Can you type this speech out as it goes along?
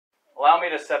Allow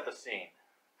me to set the scene.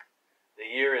 The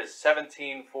year is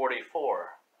 1744.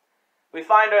 We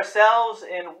find ourselves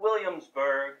in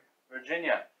Williamsburg,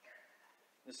 Virginia.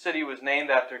 The city was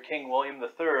named after King William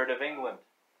III of England.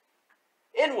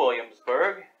 In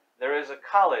Williamsburg, there is a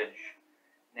college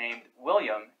named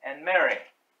William and Mary,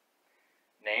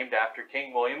 named after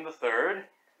King William III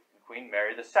and Queen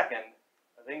Mary II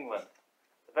of England.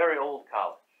 It's a very old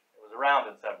college. It was around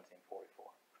in 1744.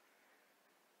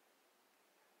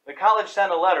 The college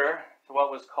sent a letter to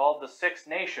what was called the Six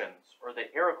Nations, or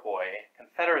the Iroquois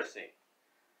Confederacy.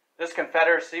 This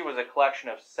confederacy was a collection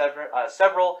of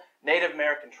several Native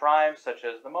American tribes, such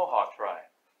as the Mohawk tribe.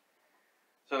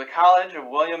 So the College of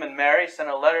William and Mary sent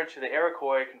a letter to the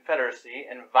Iroquois Confederacy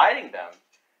inviting them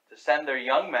to send their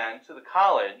young men to the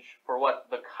college for what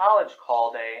the college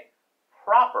called a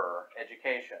proper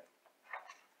education.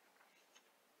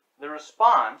 The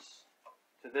response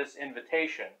to this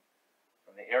invitation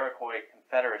from the Iroquois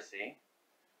Confederacy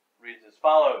reads as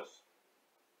follows.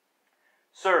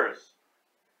 Sirs,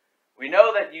 we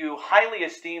know that you highly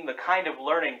esteem the kind of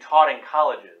learning taught in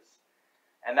colleges,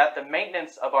 and that the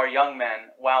maintenance of our young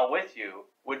men while with you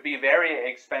would be very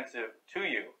expensive to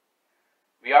you.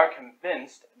 We are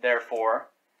convinced, therefore,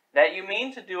 that you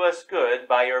mean to do us good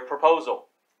by your proposal,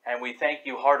 and we thank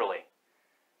you heartily.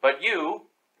 But you,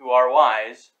 who are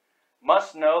wise,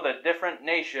 must know that different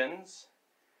nations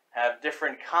have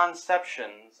different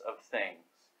conceptions of things,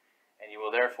 and you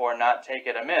will therefore not take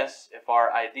it amiss if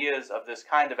our ideas of this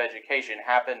kind of education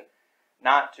happen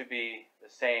not to be the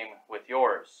same with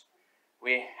yours.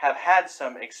 We have had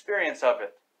some experience of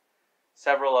it.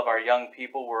 Several of our young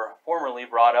people were formerly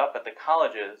brought up at the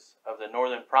colleges of the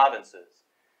northern provinces.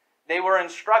 They were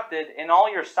instructed in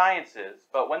all your sciences,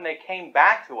 but when they came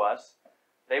back to us,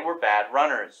 they were bad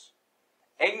runners,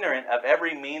 ignorant of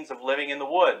every means of living in the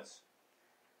woods,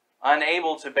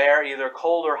 unable to bear either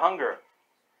cold or hunger,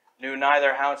 knew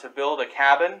neither how to build a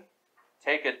cabin,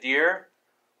 take a deer,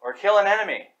 or kill an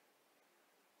enemy,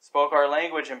 spoke our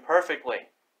language imperfectly,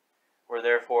 were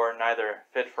therefore neither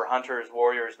fit for hunters,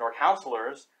 warriors, nor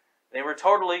counselors. They were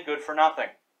totally good for nothing.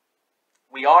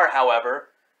 We are, however,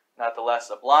 not the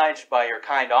less obliged by your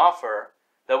kind offer,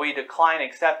 though we decline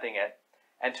accepting it,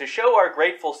 and to show our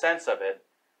grateful sense of it,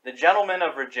 the gentlemen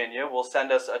of Virginia will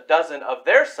send us a dozen of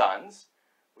their sons.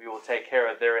 We will take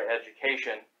care of their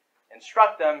education,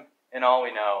 instruct them in all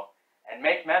we know, and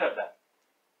make men of them.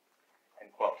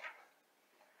 End quote.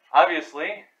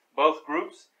 Obviously, both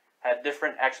groups had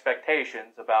different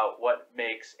expectations about what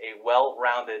makes a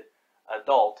well-rounded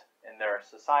adult in their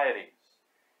societies.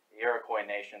 The Iroquois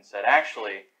nation said,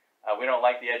 actually, we don't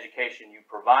like the education you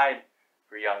provide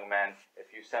for young men.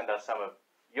 If you send us some of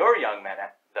your young men,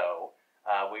 though,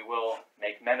 we will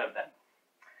make men of them.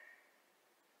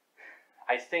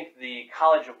 I think the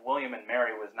College of William and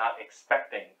Mary was not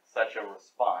expecting such a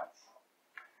response.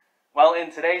 Well,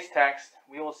 in today's text,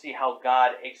 we will see how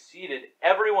God exceeded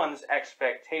everyone's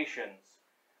expectations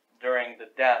during the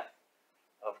death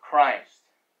of Christ.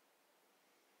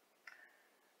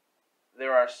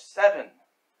 There are 7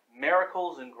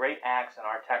 miracles and great acts in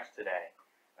our text today.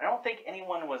 I don't think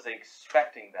anyone was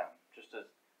expecting them, just as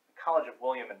the College of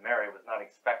William and Mary was not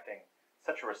expecting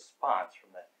such a response from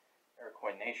the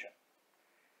Iroquois nation,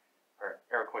 or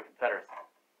Iroquois Confederacy.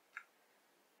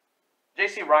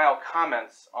 J.C. Ryle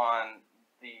comments on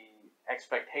the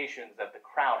expectations that the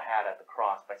crowd had at the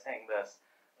cross by saying this: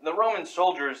 the Roman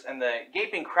soldiers and the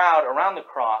gaping crowd around the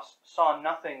cross saw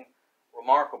nothing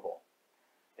remarkable.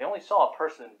 They only saw a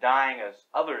person dying as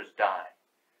others die,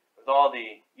 with all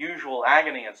the usual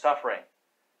agony and suffering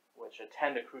which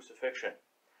attend a crucifixion.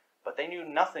 But they knew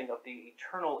nothing of the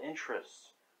eternal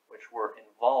interests which were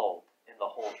involved in the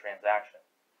whole transaction.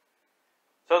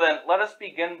 So then, let us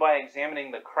begin by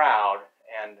examining the crowd,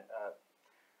 and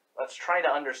let's try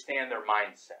to understand their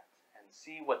mindset and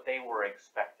see what they were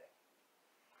expecting.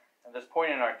 At this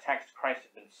point in our text, Christ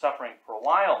had been suffering for a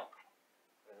while.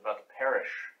 He was about to perish.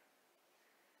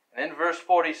 And in verse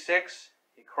 46,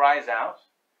 he cries out,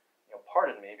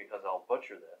 pardon me because I'll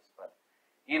butcher this, but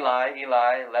Eli,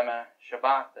 Eli, lema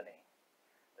sabachthani.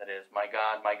 That is, my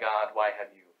God, why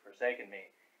have you forsaken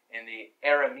me? In the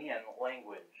Aramean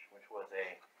language, which was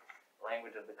a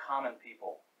language of the common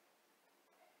people.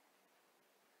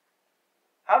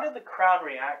 How did the crowd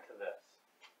react to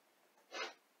this?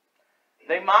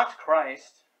 They mocked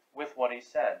Christ with what he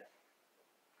said.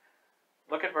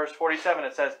 Look at verse 47.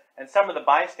 It says, and some of the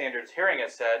bystanders hearing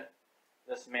it said,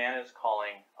 this man is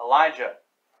calling Elijah.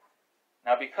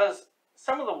 Now, because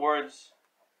some of the words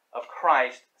of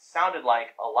Christ sounded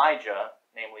like Elijah,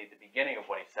 namely the beginning of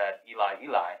what he said, Eli,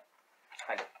 Eli,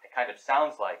 it kind of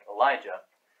sounds like Elijah,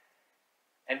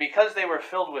 And because they were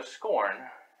filled with scorn,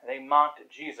 they mocked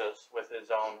Jesus with his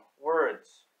own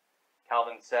words.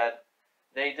 Calvin said,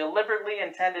 they deliberately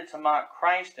intended to mock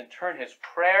Christ and turn his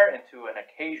prayer into an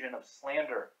occasion of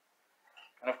slander.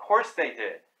 And of course they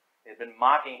did. They had been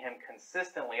mocking him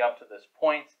consistently up to this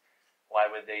point. Why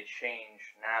would they change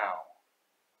now?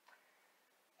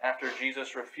 After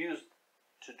Jesus refused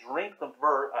to drink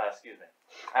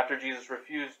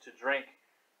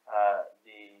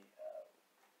the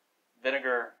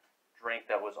vinegar drink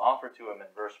that was offered to him in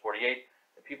verse 48,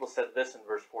 the people said this in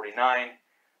verse 49,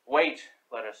 wait,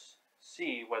 let us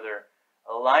see whether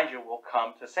Elijah will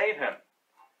come to save him.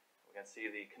 We can see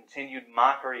the continued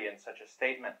mockery in such a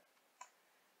statement.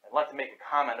 I'd like to make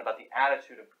a comment about the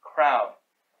attitude of the crowd.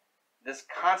 This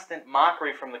constant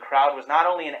mockery from the crowd was not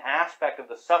only an aspect of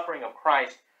the suffering of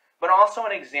Christ, but also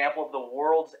an example of the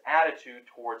world's attitude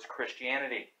towards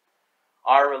Christianity.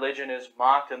 Our religion is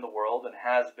mocked in the world and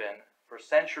has been for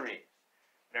centuries.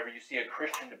 Whenever you see a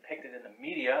Christian depicted in the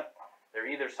media, they're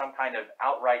either some kind of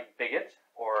outright bigot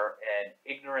or an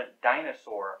ignorant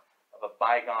dinosaur of a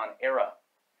bygone era.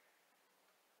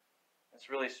 This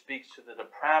really speaks to the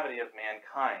depravity of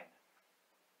mankind.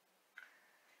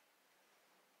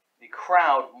 The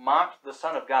crowd mocked the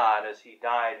Son of God as he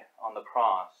died on the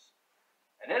cross.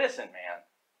 An innocent man.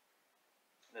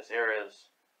 This era's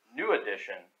new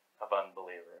edition of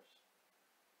unbelievers,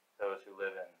 those who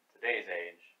live in today's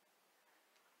age,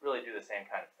 really do the same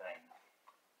kind of thing.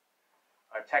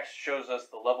 Our text shows us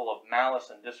the level of malice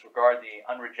and disregard the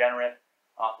unregenerate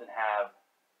often have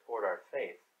toward our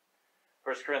faith.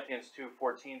 1 Corinthians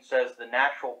 2:14 says, the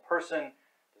natural person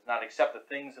does not accept the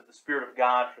things of the Spirit of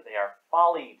God, for they are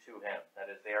folly to him.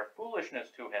 That is, they are foolishness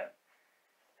to him.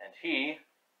 And he,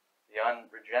 the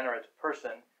unregenerate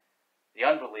person, the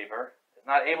unbeliever, is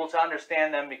not able to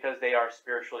understand them because they are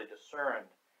spiritually discerned.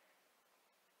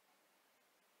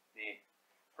 The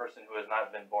person who has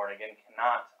not been born again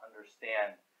cannot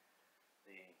understand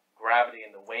the gravity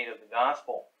and the weight of the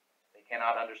gospel. They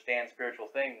cannot understand spiritual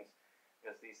things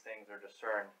because these things are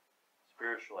discerned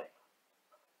spiritually.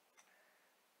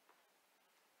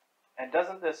 And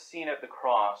doesn't this scene at the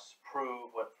cross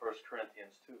prove what 1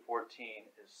 Corinthians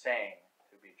 2:14 is saying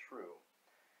to be true?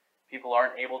 People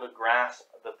aren't able to grasp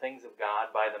the things of God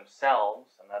by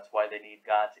themselves, and that's why they need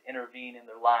God to intervene in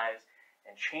their lives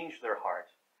and change their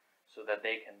heart so that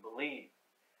they can believe.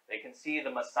 They can see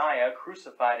the Messiah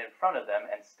crucified in front of them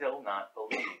and still not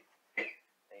believe.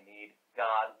 They need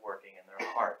God working in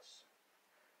their hearts.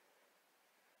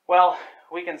 Well,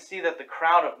 we can see that the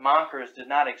crowd of mockers did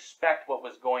not expect what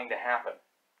was going to happen.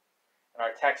 In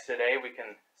our text today, we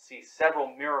can see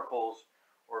several miracles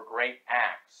or great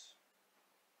acts.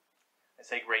 I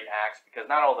say great acts because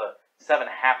not all the 7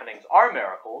 happenings are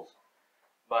miracles,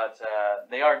 but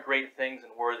they are great things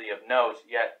and worthy of note,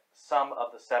 yet some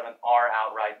of the 7 are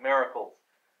outright miracles.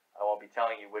 I won't be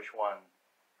telling you which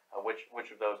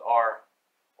of those are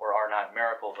or are not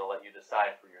miracles. I'll let you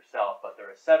decide for yourself, but there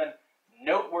are 7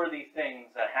 noteworthy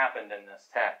things that happened in this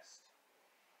text.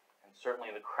 And certainly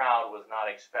the crowd was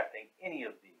not expecting any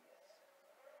of these.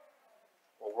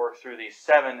 We'll work through these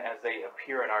 7 as they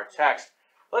appear in our text.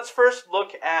 Let's first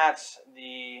look at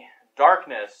the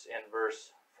darkness in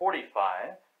verse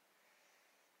 45.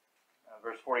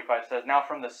 Verse 45 says, now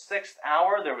from the 6th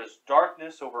hour there was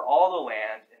darkness over all the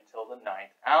land until the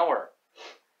 9th hour.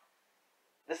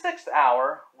 The 6th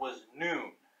hour was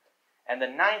noon, and the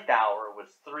 9th hour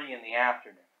was 3 in the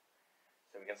afternoon.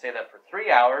 So we can say that for 3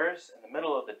 hours in the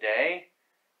middle of the day,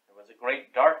 there was a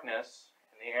great darkness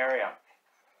in the area.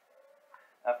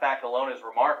 That fact alone is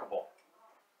remarkable.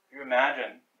 If you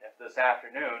imagine if this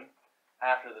afternoon,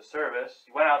 after the service,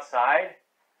 you went outside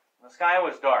and the sky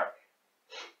was dark.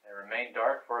 It remained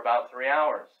dark for about 3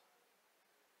 hours.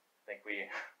 I think we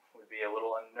would be a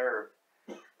little unnerved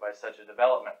by such a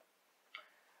development.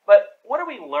 But what do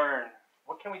we learn?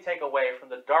 What can we take away from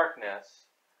the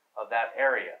darkness of that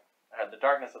area? The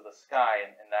darkness of the sky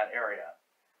in that area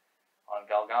on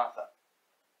Golgotha.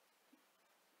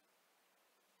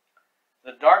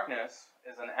 The darkness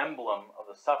is an emblem of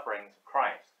the sufferings of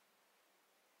Christ.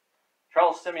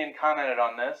 Charles Simeon commented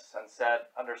on this and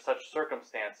said, under such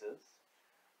circumstances,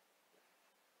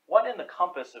 what in the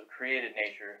compass of created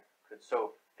nature could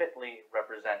so fitly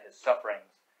represent his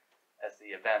sufferings as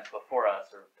the event before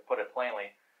us? Or to put it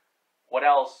plainly, what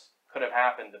else could have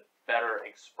happened to better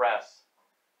express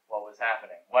what was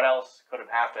happening? What else could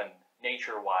have happened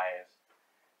nature-wise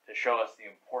to show us the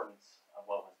importance of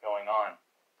what was going on?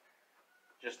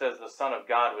 Just as the Son of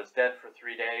God was dead for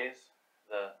 3 days,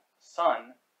 the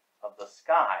sun of the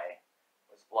sky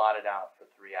was blotted out for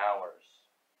 3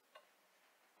 hours.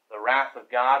 The wrath of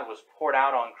God was poured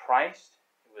out on Christ.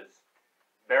 He was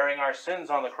bearing our sins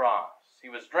on the cross. He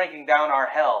was drinking down our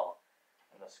hell.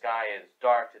 And the sky is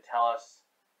dark to tell us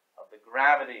of the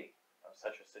gravity of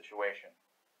such a situation.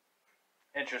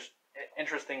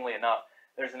 Interestingly enough,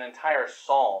 there's an entire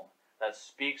psalm that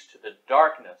speaks to the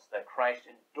darkness that Christ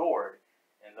endured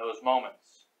in those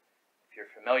moments. If you're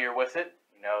familiar with it,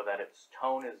 you know that its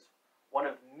tone is one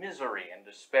of misery and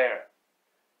despair.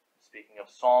 Speaking of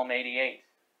Psalm 88,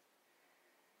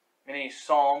 many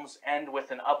psalms end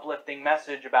with an uplifting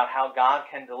message about how God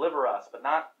can deliver us, but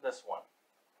not this one.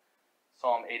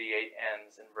 Psalm 88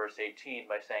 ends in verse 18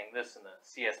 by saying this in the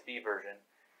CSB version: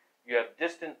 "You have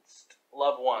distanced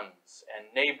loved ones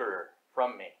and neighbor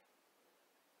from me.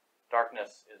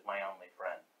 Darkness is my only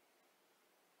friend."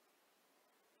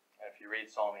 And if you read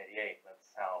Psalm 88,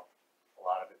 that's how a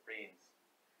lot of it reads.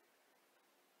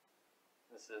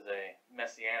 This is a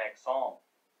messianic psalm.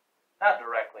 Not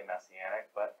directly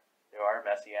messianic, but there are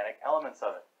messianic elements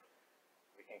of it.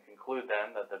 We can conclude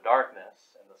then that the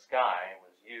darkness in the sky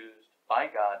was used by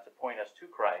God to point us to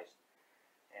Christ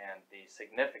and the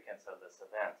significance of this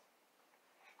event.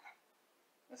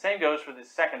 The same goes for the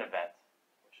second event,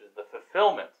 which is the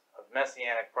fulfillment of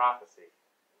messianic prophecy,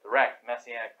 direct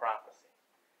messianic prophecy.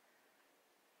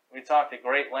 We talked at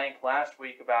great length last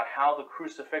week about how the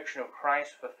crucifixion of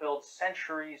Christ fulfilled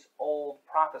centuries-old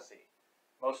prophecy,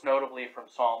 most notably from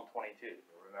Psalm 22.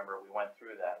 Remember, we went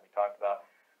through that. We talked about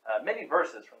many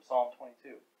verses from Psalm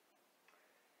 22.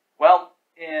 Well,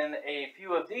 in a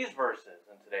few of these verses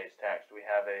in today's text, we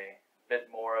have a bit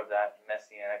more of that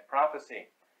messianic prophecy.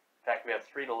 In fact, we have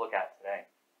 3 to look at today.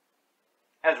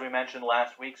 As we mentioned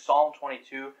last week, Psalm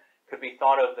 22 could be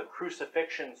thought of the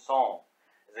crucifixion psalm,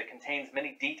 as it contains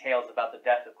many details about the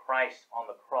death of Christ on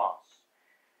the cross.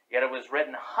 Yet it was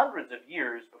written hundreds of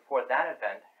years before that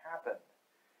event happened.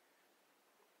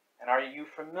 And are you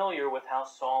familiar with how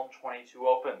Psalm 22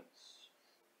 opens?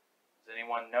 Does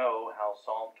anyone know how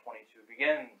Psalm 22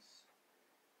 begins?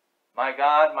 My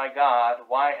God,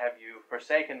 why have you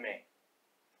forsaken me?"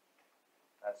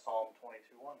 That's Psalm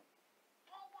 22:1.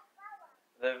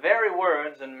 The very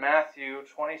words in Matthew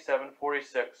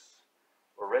 27:46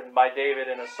 were written by David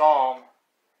in a psalm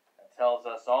that tells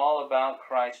us all about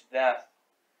Christ's death.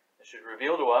 It should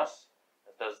reveal to us,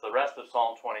 as does the rest of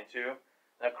Psalm 22,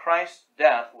 that Christ's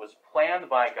death was planned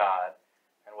by God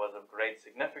and was of great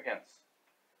significance.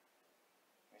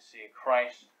 We see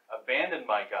Christ abandoned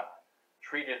by God,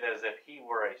 treated as if he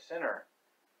were a sinner.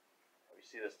 We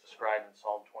see this described in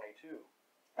Psalm 22.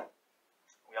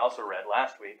 We also read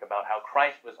last week about how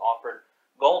Christ was offered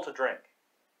gall to drink.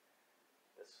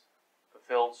 This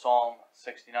fulfilled Psalm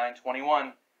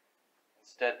 69:21.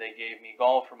 "Instead they gave me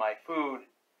gall for my food,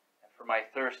 and for my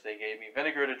thirst they gave me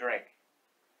vinegar to drink."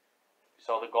 We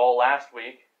saw the gall last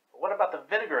week, but what about the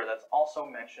vinegar that's also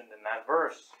mentioned in that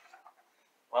verse?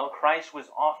 Well, Christ was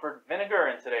offered vinegar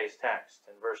in today's text.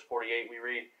 In verse 48 we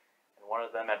read, "And one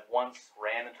of them at once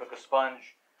ran and took a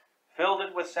sponge, filled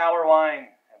it with sour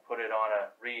wine, and put it on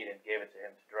a reed and gave it to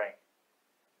him to drink."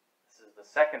 This is the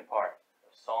second part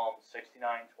of Psalm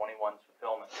 69:21's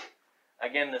fulfillment.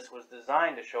 Again, this was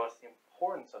designed to show us the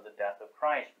importance of the death of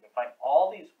Christ. We can find all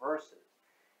these verses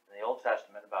in the Old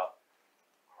Testament about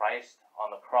Christ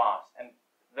on the cross, and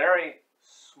very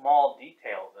small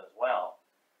details as well.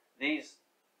 These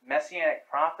messianic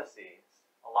prophecies,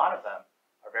 a lot of them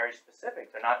are very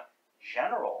specific. They're not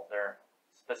general, they're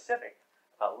specific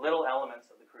about little elements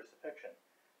of the crucifixion,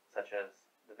 such as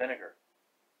the vinegar.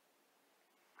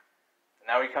 And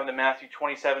now we come to Matthew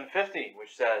 27:50,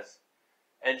 which says,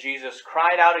 "And Jesus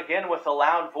cried out again with a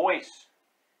loud voice,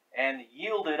 and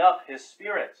yielded up his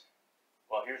spirit."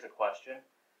 Well, here's a question.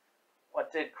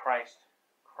 What did Christ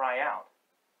cry out?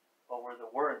 What were the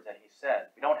words that he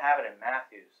said? We don't have it in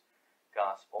Matthew's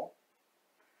gospel.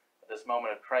 But this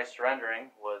moment of Christ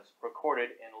surrendering was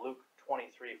recorded in Luke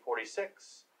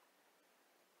 23:46.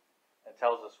 It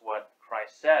tells us what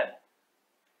Christ said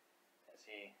as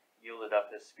he yielded up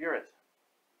his spirit.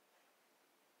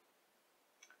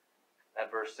 That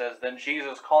verse says, "Then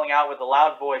Jesus, calling out with a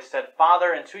loud voice, said,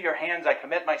 'Father, into your hands I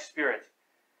commit my spirit.'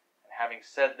 And having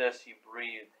said this, he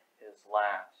breathed his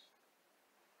last."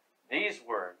 These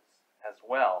words, as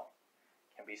well,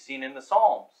 can be seen in the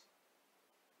Psalms.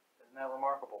 Isn't that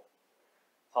remarkable?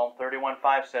 Psalm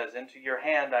 31:5 says, "Into your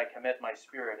hand I commit my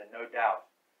spirit," and no doubt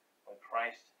what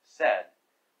Christ said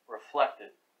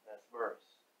reflected this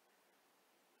verse.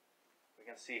 We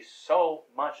can see so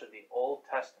much of the Old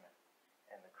Testament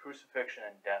in the crucifixion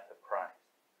and death of Christ.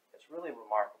 It's really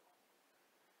remarkable.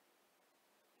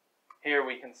 Here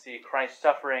we can see Christ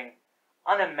suffering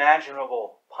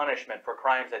unimaginable punishment for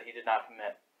crimes that he did not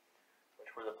commit.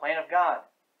 which were the plan of God,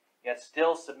 yet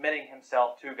still submitting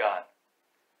himself to God.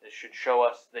 This should show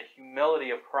us the humility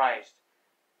of Christ,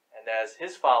 and as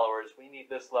his followers, we need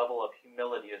this level of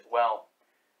humility as well.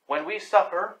 When we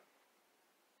suffer,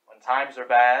 when times are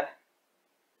bad,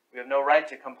 we have no right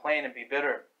to complain and be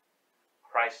bitter.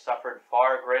 Christ suffered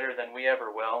far greater than we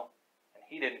ever will, and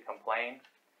he didn't complain.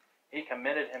 He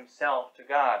committed himself to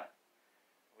God.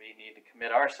 We need to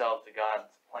commit ourselves to God's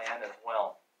plan as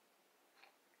well.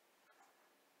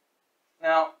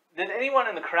 Now, did anyone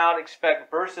in the crowd expect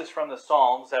verses from the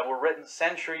Psalms that were written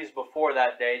centuries before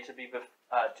that day to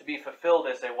be fulfilled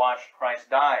as they watched Christ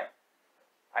die?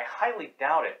 I highly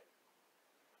doubt it.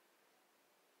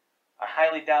 I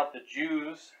highly doubt the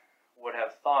Jews would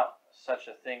have thought such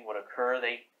a thing would occur.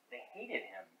 They hated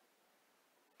him.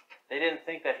 They didn't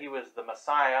think that he was the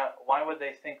Messiah. Why would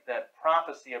they think that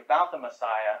prophecy about the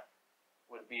Messiah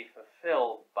would be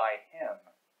fulfilled by him?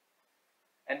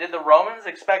 And did the Romans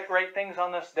expect great things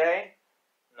on this day?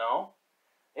 No.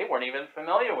 They weren't even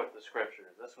familiar with the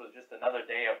Scriptures. This was just another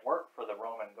day of work for the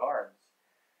Roman guards.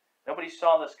 Nobody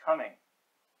saw this coming.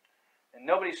 And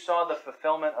nobody saw the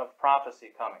fulfillment of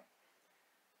prophecy coming.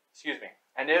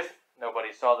 And if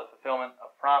nobody saw the fulfillment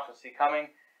of prophecy coming,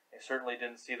 they certainly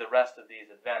didn't see the rest of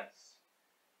these events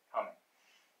coming.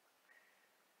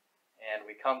 And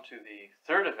we come to the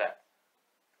third event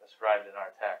described in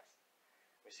our text.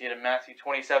 We see it in Matthew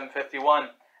 27:51.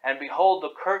 And behold,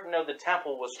 the curtain of the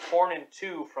temple was torn in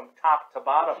two from top to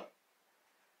bottom.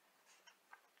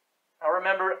 Now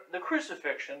remember, the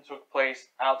crucifixion took place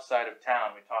outside of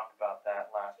town. We talked about that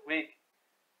last week.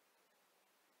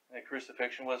 The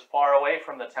crucifixion was far away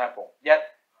from the temple. Yet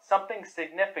something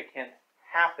significant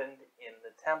happened in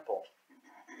the temple.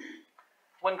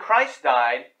 When Christ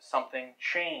died, something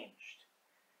changed.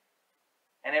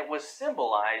 And it was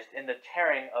symbolized in the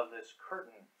tearing of this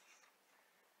curtain.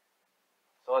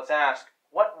 So let's ask,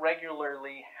 what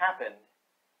regularly happened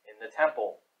in the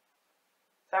temple?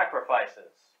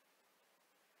 Sacrifices.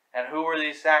 And who were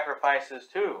these sacrifices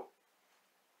to?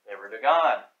 They were to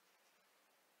God.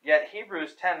 Yet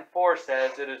Hebrews 10:4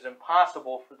 says it is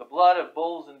impossible for the blood of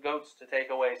bulls and goats to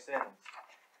take away sins.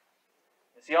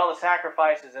 You see, all the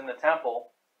sacrifices in the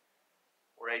temple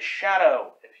were a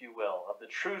shadow, if you will, of the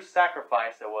true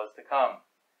sacrifice that was to come.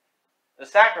 The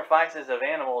sacrifices of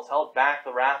animals held back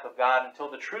the wrath of God until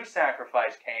the true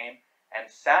sacrifice came and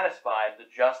satisfied the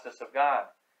justice of God.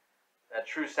 That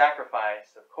true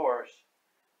sacrifice, of course,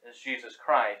 is Jesus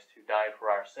Christ, who died for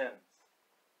our sins.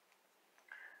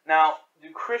 Now,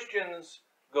 do Christians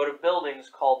go to buildings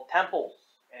called temples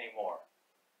anymore?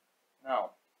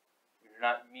 No. We do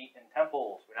not meet in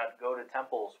temples. We do not go to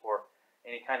temples for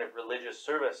any kind of religious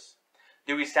service.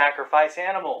 Do we sacrifice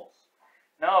animals?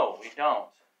 No, we don't.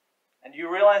 And do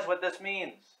you realize what this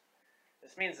means?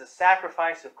 This means the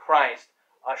sacrifice of Christ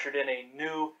ushered in a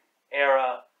new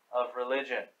era of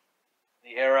religion.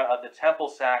 The era of the temple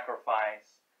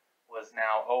sacrifice was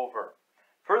now over.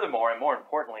 Furthermore, and more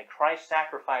importantly, Christ's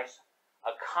sacrifice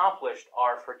accomplished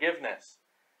our forgiveness,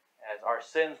 as our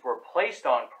sins were placed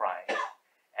on Christ,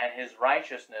 and his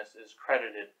righteousness is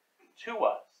credited to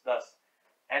us, thus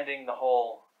ending the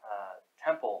whole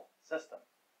temple system.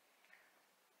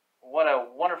 What a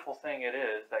wonderful thing it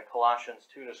is that Colossians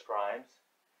 2 describes.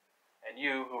 And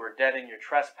you who were dead in your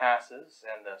trespasses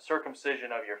and the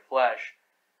circumcision of your flesh,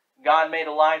 God made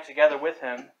alive together with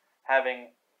him,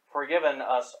 having forgiven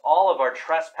us all of our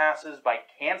trespasses by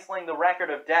canceling the record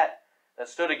of debt that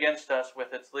stood against us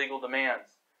with its legal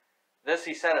demands. This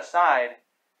he set aside,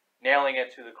 nailing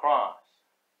it to the cross.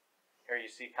 Here you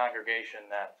see, congregation,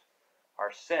 that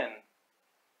our sin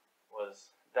was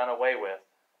done away with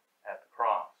at the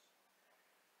cross.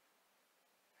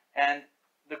 And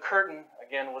the curtain,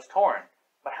 again, was torn.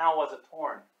 But how was it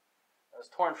torn? It was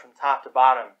torn from top to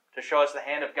bottom to show us the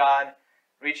hand of God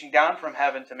reaching down from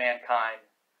heaven to mankind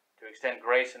to extend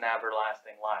grace and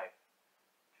everlasting life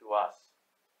to us.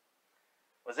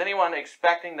 Was anyone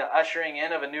expecting the ushering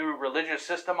in of a new religious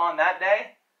system on that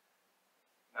day?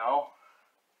 No,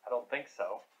 I don't think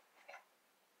so.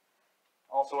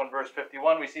 Also in verse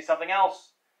 51, we see something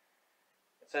else.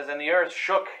 It says, and the earth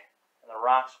shook, and the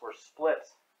rocks were split.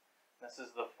 This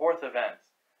is the fourth event,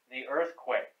 the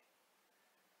earthquake.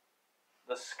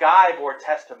 The sky bore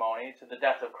testimony to the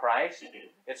death of Christ.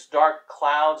 Its dark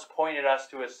clouds pointed us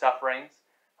to his sufferings.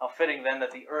 How fitting then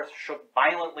that the earth shook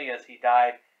violently as he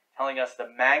died, telling us the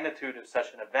magnitude of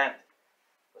such an event.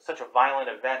 It was such a violent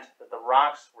event that the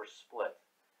rocks were split,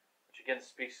 which again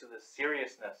speaks to the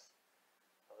seriousness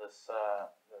of this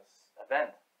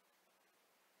event.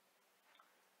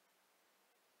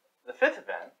 The fifth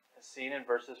event is seen in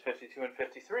verses 52 and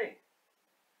 53.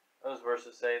 Those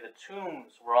verses say the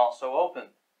tombs were also opened.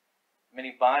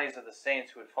 Many bodies of the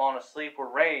saints who had fallen asleep were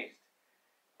raised.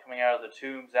 Coming out of the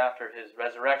tombs after his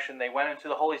resurrection, they went into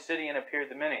the holy city and appeared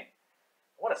to many.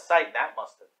 What a sight that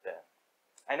must have been.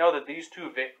 I know that these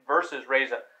two verses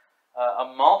raise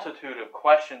a multitude of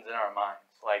questions in our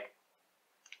minds, like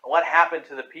what happened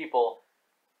to the people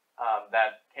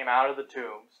that came out of the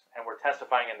tombs and were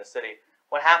testifying in the city?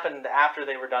 What happened after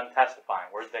they were done testifying?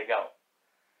 Where did they go?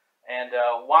 And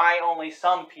why only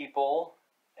some people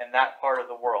in that part of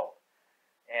the world?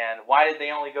 And why did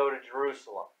they only go to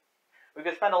Jerusalem? We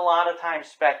could spend a lot of time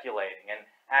speculating and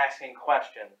asking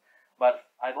questions, but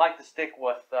I'd like to stick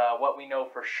with what we know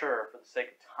for sure for the sake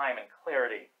of time and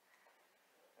clarity.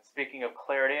 And speaking of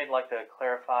clarity, I'd like to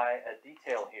clarify a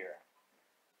detail here.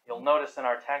 You'll notice in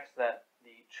our text that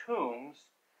the tombs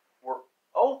were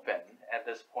open at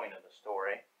this point of the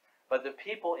story, but the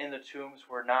people in the tombs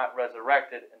were not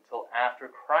resurrected until after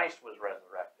Christ was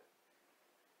resurrected.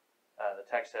 The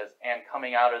text says, and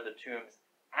coming out of the tombs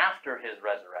after his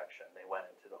resurrection, they went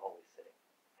into the holy city.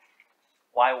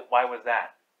 Why was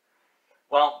that?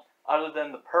 Well, other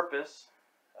than the purpose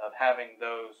of having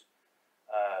those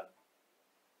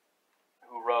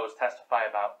who rose testify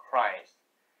about Christ,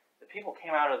 the people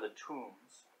came out of the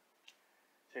tombs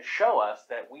to show us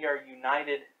that we are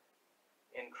united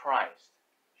in Christ,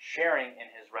 sharing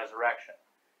in his resurrection.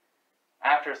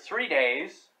 After 3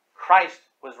 days, Christ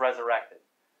was resurrected.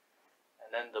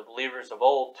 And then the believers of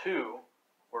old, too,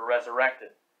 were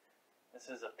resurrected. This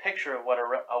is a picture of what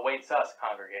awaits us,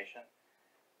 congregation.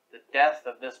 The death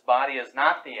of this body is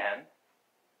not the end.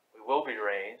 We will be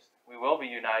raised. We will be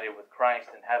united with Christ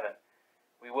in heaven.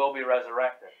 We will be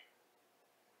resurrected.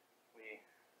 We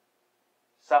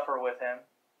suffer with him.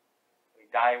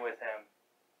 We die with him.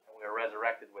 And we are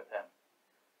resurrected with him.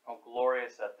 How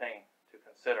glorious a thing to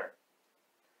consider.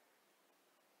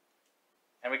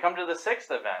 And we come to the sixth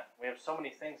event. We have so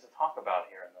many things to talk about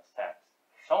here in this text.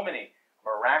 So many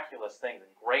miraculous things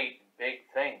and great and big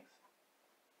things.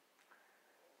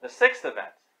 The sixth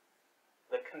event,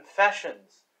 the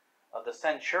confessions of the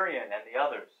centurion and the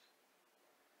others.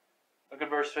 Look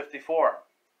at verse 54.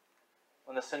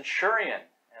 When the centurion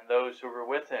and those who were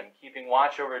with him, keeping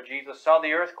watch over Jesus, saw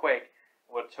the earthquake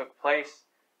and what took place,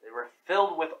 they were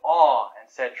filled with awe and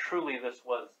said, truly this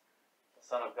was the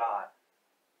Son of God.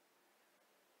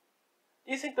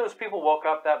 Do you think those people woke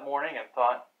up that morning and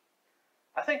thought,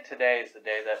 I think today is the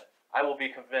day that I will be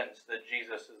convinced that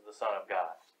Jesus is the Son of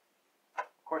God?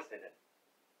 Of course they didn't.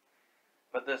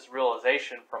 But this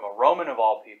realization from a Roman of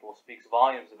all people speaks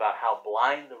volumes about how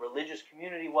blind the religious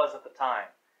community was at the time.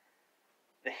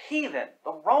 The heathen,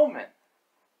 the Roman,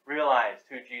 realized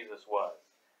who Jesus was.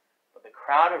 But the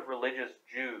crowd of religious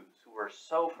Jews who were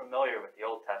so familiar with the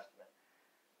Old Testament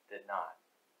did not.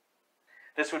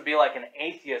 This would be like an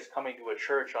atheist coming to a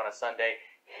church on a Sunday,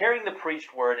 hearing the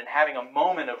preached word and having a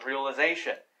moment of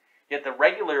realization. Yet the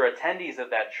regular attendees of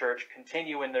that church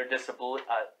continue in their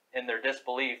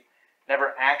disbelief,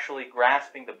 never actually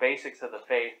grasping the basics of the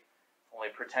faith, only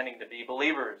pretending to be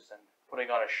believers and putting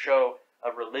on a show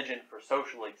of religion for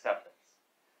social acceptance.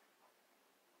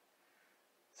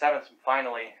 Seventh and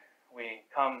finally, we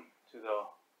come to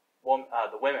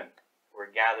the women who were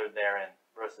gathered there in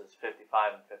verses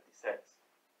 55 and 56.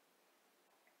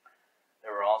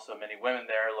 There were also many women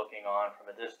there looking on from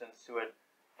a distance who had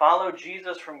followed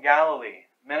Jesus from Galilee,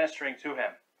 ministering to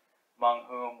him, among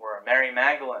whom were Mary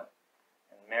Magdalene,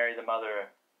 and Mary the mother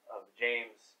of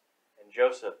James and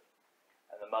Joseph,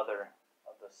 and the mother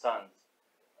of the sons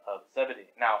of Zebedee.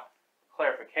 Now,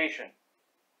 clarification.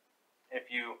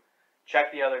 If you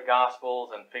check the other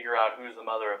Gospels and figure out who's the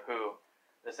mother of who,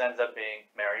 this ends up being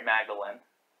Mary Magdalene,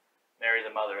 Mary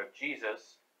the mother of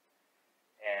Jesus,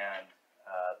 and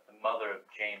the mother of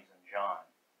James and John,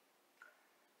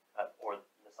 or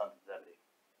the sons of Zebedee.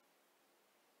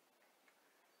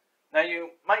 Now you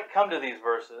might come to these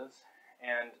verses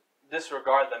and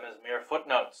disregard them as mere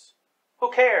footnotes. Who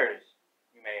cares,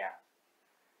 you may ask.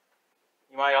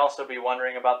 You might also be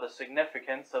wondering about the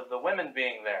significance of the women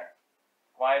being there.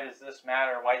 Why does this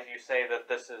matter? Why do you say that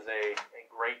this is a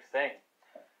great thing?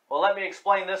 Well, let me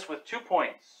explain this with 2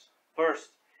 points.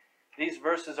 First, these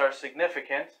verses are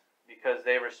significant because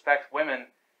they respect women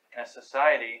in a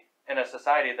society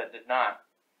that did not.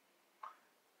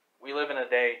 We live in a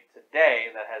day today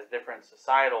that has different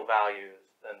societal values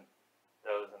than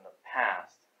those in the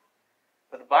past.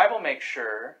 But the Bible makes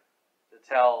sure to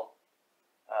tell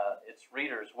its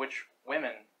readers which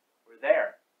women were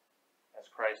there as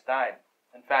Christ died.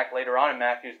 In fact, later on in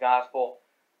Matthew's Gospel,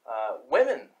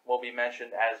 women will be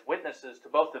mentioned as witnesses to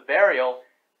both the burial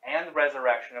and the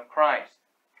resurrection of Christ.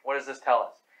 What does this tell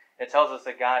us? It tells us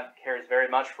that God cares very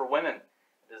much for women.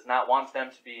 He does not want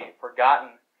them to be forgotten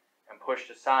and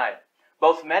pushed aside.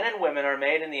 Both men and women are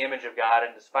made in the image of God,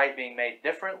 and despite being made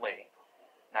differently,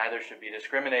 neither should be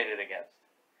discriminated against.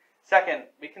 Second,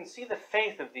 we can see the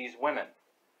faith of these women.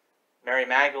 Mary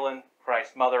Magdalene,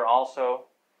 Christ's mother also,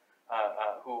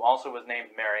 who also was named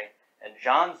Mary, and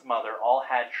John's mother all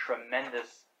had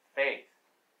tremendous faith.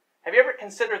 Have you ever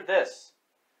considered this?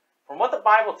 From what the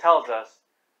Bible tells us,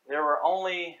 there's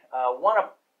only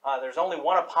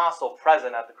one apostle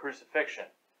present at the crucifixion,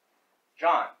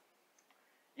 John.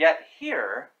 Yet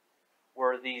here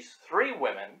were these three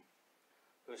women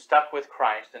who stuck with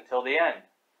Christ until the end.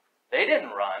 They didn't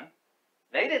run.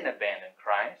 They didn't abandon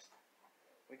Christ.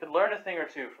 We could learn a thing or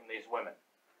two from these women.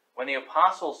 When the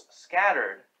apostles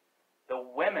scattered, the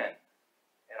women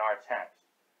in our text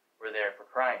were there for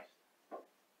Christ.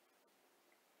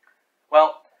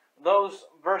 Well, those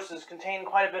verses contain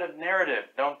quite a bit of narrative,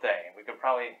 don't they? We could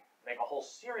probably make a whole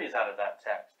series out of that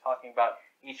text, talking about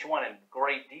each one in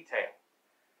great detail.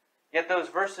 Yet those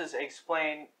verses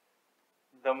explain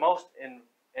the most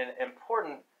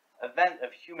important event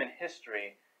of human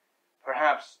history,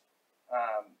 perhaps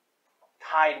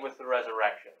tied with the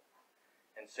resurrection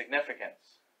in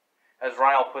significance. As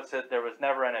Ryle puts it, there was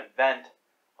never an event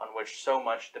on which so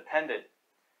much depended.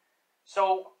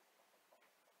 So,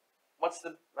 what's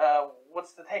the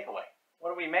takeaway?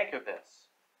 What do we make of this?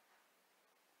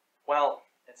 Well,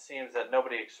 it seems that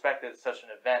nobody expected such an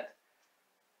event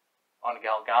on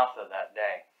Golgotha that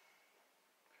day.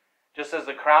 Just as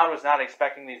the crowd was not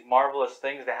expecting these marvelous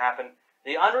things to happen,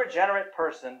 the unregenerate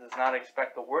person does not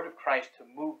expect the word of Christ to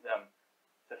move them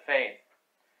to faith.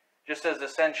 Just as the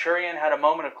centurion had a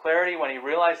moment of clarity when he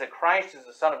realized that Christ is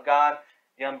the Son of God,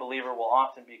 the unbeliever will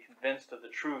often be convinced of the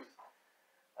truth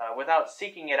without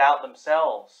seeking it out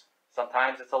themselves.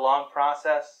 Sometimes it's a long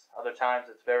process, other times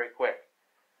it's very quick.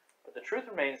 But the truth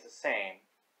remains the same,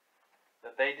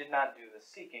 that they did not do the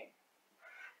seeking.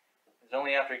 It's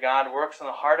only after God works in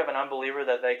the heart of an unbeliever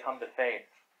that they come to faith.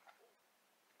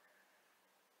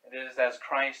 It is as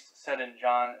Christ said in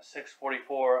John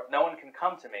 6:44, "No one can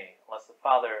come to me unless the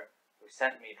Father who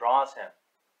sent me draws him."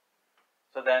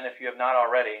 So then, if you have not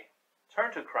already,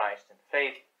 turn to Christ in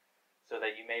faith so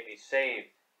that you may be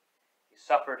saved. He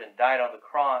suffered and died on the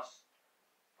cross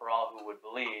for all who would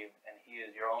believe, and he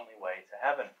is your only way to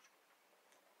heaven.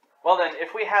 Well then,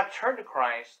 if we have turned to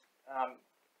Christ,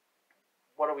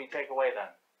 what do we take away then?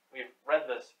 We've read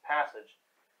this passage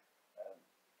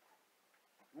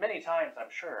many times, I'm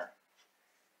sure.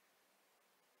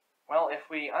 Well, if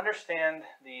we understand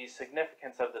the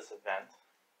significance of this event,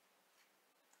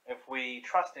 if we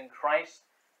trust in Christ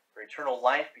for eternal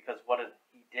life because of what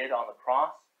he did on the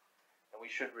cross, then we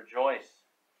should rejoice.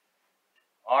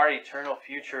 Our eternal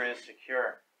future is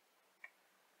secure.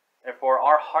 Therefore,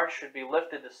 our hearts should be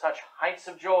lifted to such heights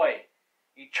of joy,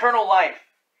 eternal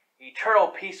life, eternal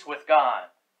peace with God.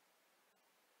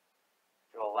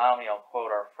 If you'll allow me, I'll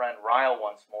quote our friend Ryle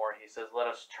once more. He says, "Let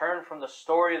us turn from the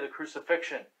story of the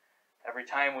crucifixion every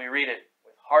time we read it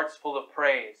with hearts full of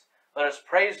praise. Let us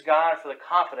praise God for the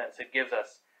confidence it gives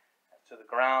us as to the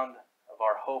ground of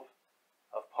our hope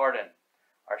of pardon.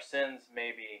 Our sins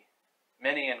may be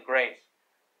many and great,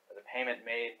 but the payment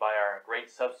made by our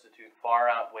great substitute far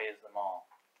outweighs them all."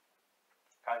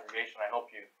 Congregation, I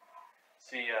hope you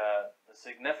see the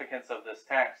significance of this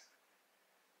text.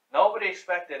 Nobody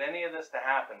expected any of this to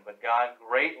happen, but God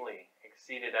greatly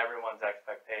exceeded everyone's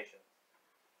expectations.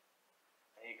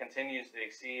 And he continues to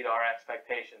exceed our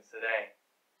expectations today.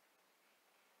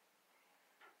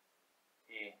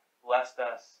 He blessed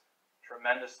us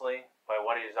tremendously by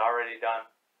what he's already done.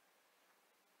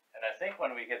 And I think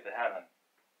when we get to heaven,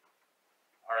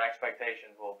 our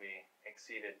expectations will be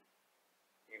exceeded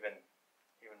even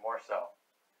more so.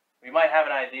 We might have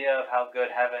an idea of how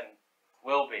good heaven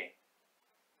will be,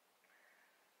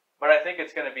 but I think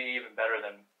it's going to be even better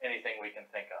than anything we can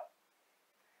think of.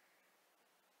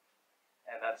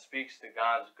 And that speaks to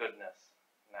God's goodness,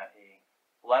 and that he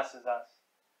blesses us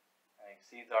and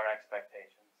exceeds our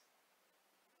expectations.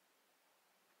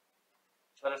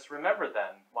 Let us remember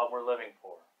then what we're living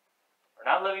for. We're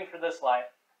not living for this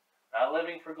life, not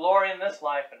living for glory in this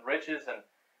life, and riches and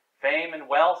fame and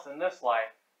wealth in this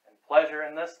life, and pleasure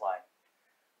in this life.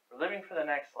 We're living for the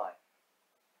next life.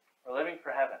 We're living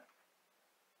for heaven.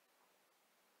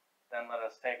 Then let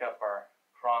us take up our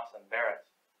cross and bear it.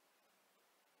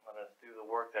 Let us do the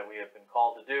work that we have been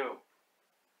called to do,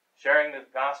 sharing the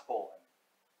gospel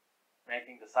and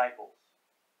making disciples,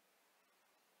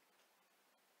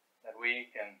 that we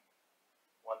can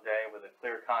one day with a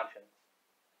clear conscience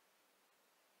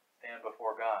stand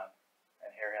before God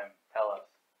and hear him tell us,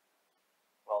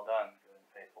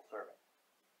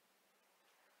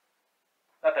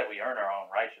 earn our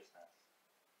own righteousness.